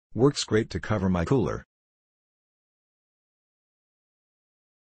Works great to cover my cooler.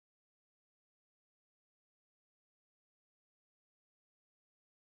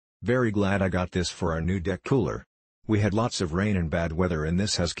 Very glad I got this for our new deck cooler. We had lots of rain and bad weather, and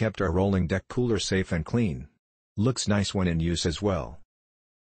this has kept our rolling deck cooler safe and clean. Looks nice when in use as well.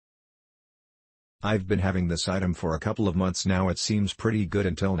 I've been having this item for a couple of months now. It seems pretty good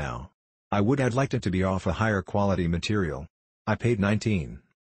until now. I would have liked it to be off a higher quality material. I paid $19.99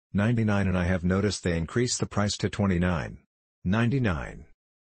 and I have noticed they increased the price to $29.99.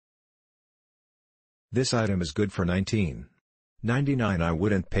 This item is good for $19.99. I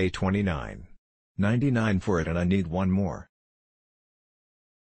wouldn't pay $29.99 for it, and I need one more.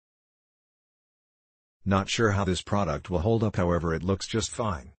 Not sure how this product will hold up, however it looks just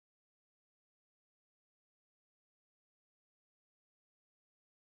fine.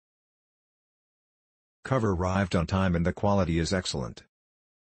 Cover arrived on time and the quality is excellent.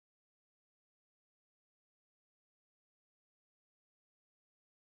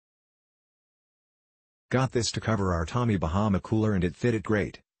 Got this to cover our Tommy Bahama cooler and it fitted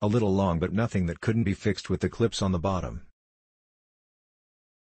great, a little long but nothing that couldn't be fixed with the clips on the bottom.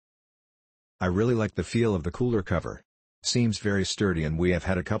 I really like the feel of the cooler cover. Seems very sturdy, and we have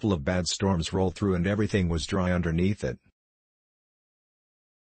had a couple of bad storms roll through and everything was dry underneath it.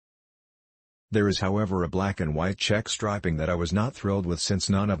 There is however a black and white check striping that I was not thrilled with, since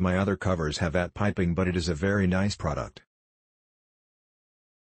none of my other covers have that piping, but it is a very nice product.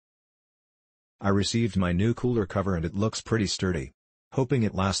 I received my new cooler cover and it looks pretty sturdy. Hoping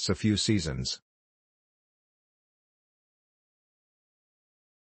it lasts a few seasons.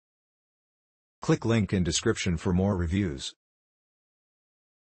 Click link in description for more reviews.